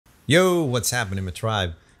Yo, what's happening, my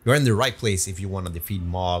tribe? You're in the right place if you want to defeat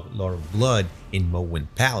Mogh, Lord of Blood, in Mohg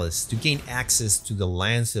Palace to gain access to the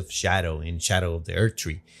Lands of Shadow in Shadow of the Earth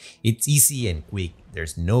Tree. It's easy and quick,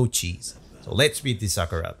 there's no cheese. So let's speed this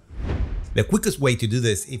sucker up. The quickest way to do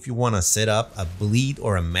this if you want to set up a bleed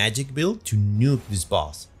or a magic build to nuke this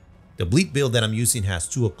boss. The bleed build that I'm using has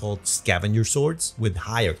two occult scavenger swords with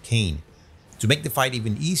high arcane. To make the fight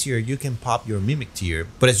even easier, you can pop your mimic tier,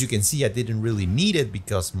 but as you can see I didn't really need it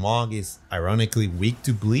because Mogh is ironically weak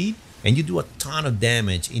to bleed and you do a ton of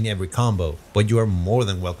damage in every combo, but you are more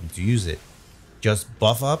than welcome to use it. Just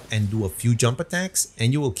buff up and do a few jump attacks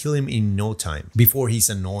and you will kill him in no time before his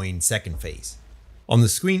annoying second phase. On the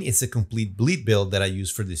screen is a complete bleed build that I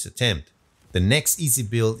use for this attempt. The next easy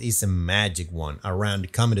build is a magic one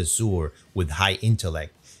around Comet Azure with high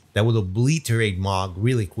intellect that will obliterate Mogh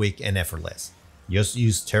really quick and effortless. Just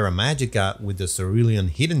use Terra Magica with the Cerulean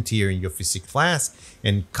Hidden Tier in your Physique Flask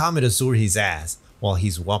and Comet Azure his ass while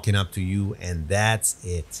he's walking up to you, and that's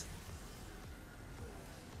it.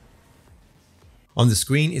 On the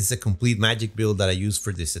screen is the complete magic build that I use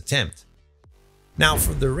for this attempt. Now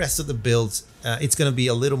for the rest of the builds, it's gonna be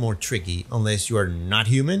a little more tricky unless you are not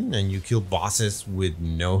human and you kill bosses with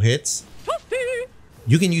no hits.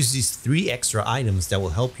 You can use these 3 extra items that will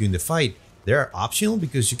help you in the fight. They're optional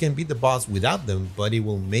because you can beat the boss without them, but it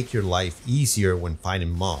will make your life easier when fighting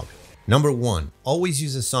Mogh. Number 1, always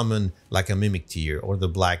use a summon like a Mimic Tier or the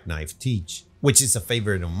Black Knife Teach, which is a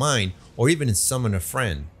favorite of mine, or even summon a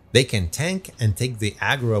friend. They can tank and take the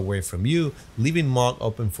aggro away from you, leaving Mogh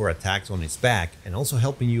open for attacks on his back and also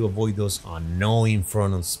helping you avoid those annoying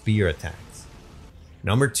frontal spear attacks.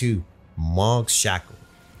 Number 2, Mogh's Shackle.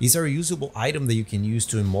 These are a usable item that you can use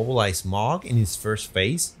to immobilize Mogh in his first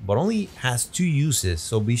phase, but only has 2 uses,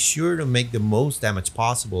 so be sure to make the most damage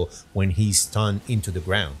possible when he's stunned into the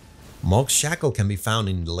ground. Mogh's Shackle can be found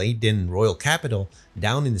in Leyden Royal Capital,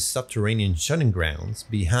 down in the subterranean shunning grounds,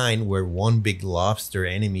 behind where one big lobster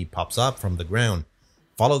enemy pops up from the ground.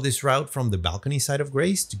 Follow this route from the balcony side of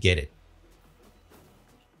Grace to get it.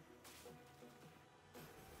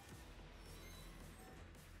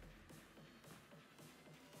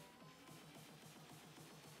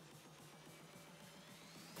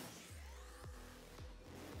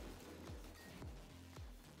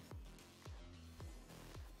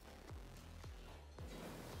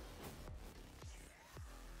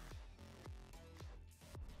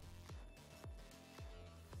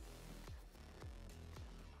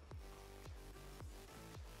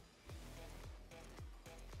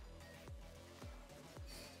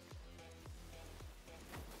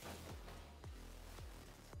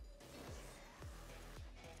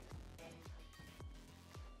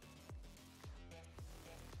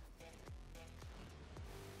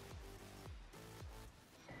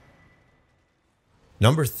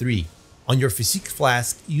 Number 3. On your Physique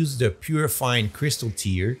Flask, use the Purifying Crystal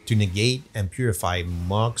tier to negate and purify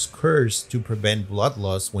Mogh's curse to prevent blood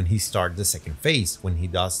loss when he starts the second phase, when he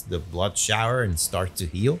does the blood shower and starts to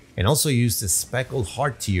heal. And also use the Speckled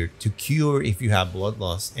Heart tier to cure if you have blood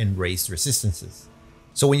loss and raise resistances.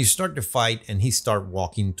 So when you start the fight and he starts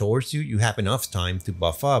walking towards you, you have enough time to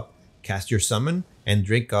buff up, cast your summon, and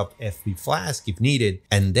drink up FP Flask if needed,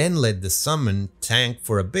 and then let the summon tank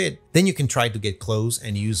for a bit. Then you can try to get close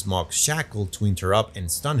and use Mogh's Shackle to interrupt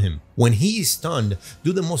and stun him. When he is stunned,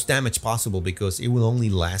 do the most damage possible because it will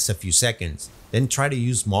only last a few seconds. Then try to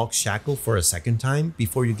use Mogh's Shackle for a second time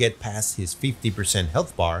before you get past his 50%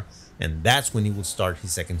 health bar, and that's when he will start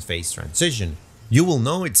his second phase transition. You will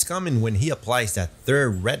know it's coming when he applies that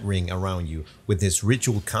 3rd red ring around you with his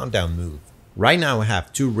ritual countdown move. Right now I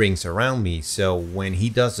have 2 rings around me, so when he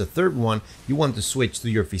does the 3rd one, you want to switch to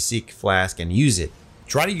your Physique Flask and use it.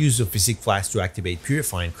 Try to use the Physique Flask to activate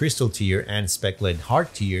Purifying Crystal tier and Speckled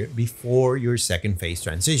Heart tier before your second phase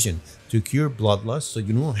transition to cure blood loss, so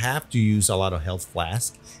you don't have to use a lot of health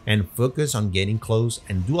flask and focus on getting close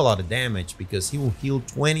and do a lot of damage because he will heal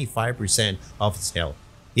 25% of his health.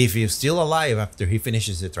 If he's still alive after he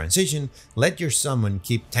finishes the transition, let your summon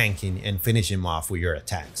keep tanking and finish him off with your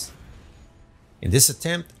attacks. In this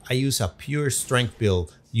attempt, I use a pure strength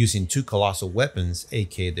build using 2 colossal weapons,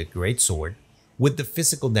 aka the Great Sword, with the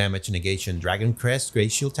physical damage negation Dragon Crest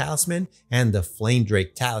Great Shield Talisman and the Flame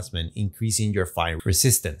Drake Talisman, increasing your fire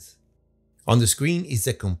resistance. On the screen is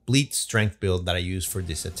the complete strength build that I use for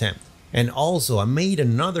this attempt. And also I made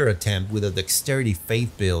another attempt with a Dexterity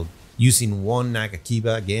Faith build using 1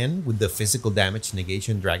 Nagakiba again with the physical damage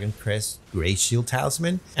negation Dragon Crest Great Shield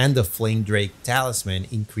Talisman and the Flame Drake Talisman,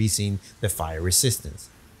 increasing the fire resistance.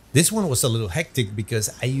 This one was a little hectic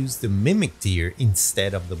because I used the Mimic tier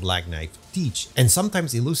instead of the Black Knight to teach, and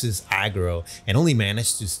sometimes he loses aggro and only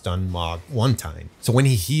managed to stun Mogh one time. So when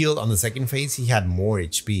he healed on the second phase, he had more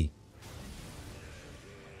HP.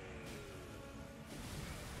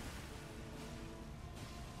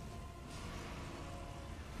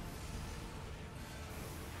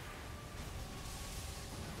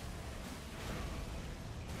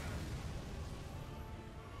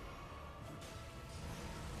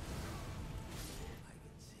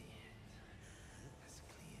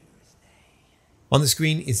 On the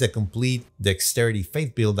screen is a complete Dexterity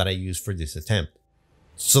Faith build that I used for this attempt.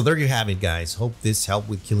 So there you have it, guys. Hope this helped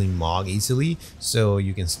with killing Mogh easily so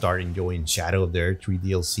you can start enjoying Shadow of the Earth 3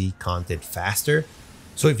 DLC content faster.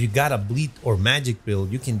 So if you got a bleed or magic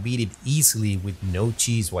build, you can beat it easily with no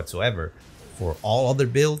cheese whatsoever. For all other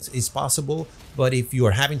builds, it's possible, but if you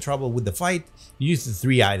are having trouble with the fight, use the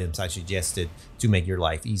 3 items I suggested to make your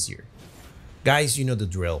life easier. Guys, you know the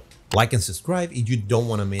drill. Like and subscribe if you don't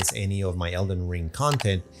want to miss any of my Elden Ring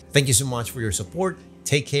content. Thank you so much for your support.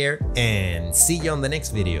 Take care and see you on the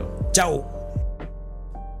next video. Ciao!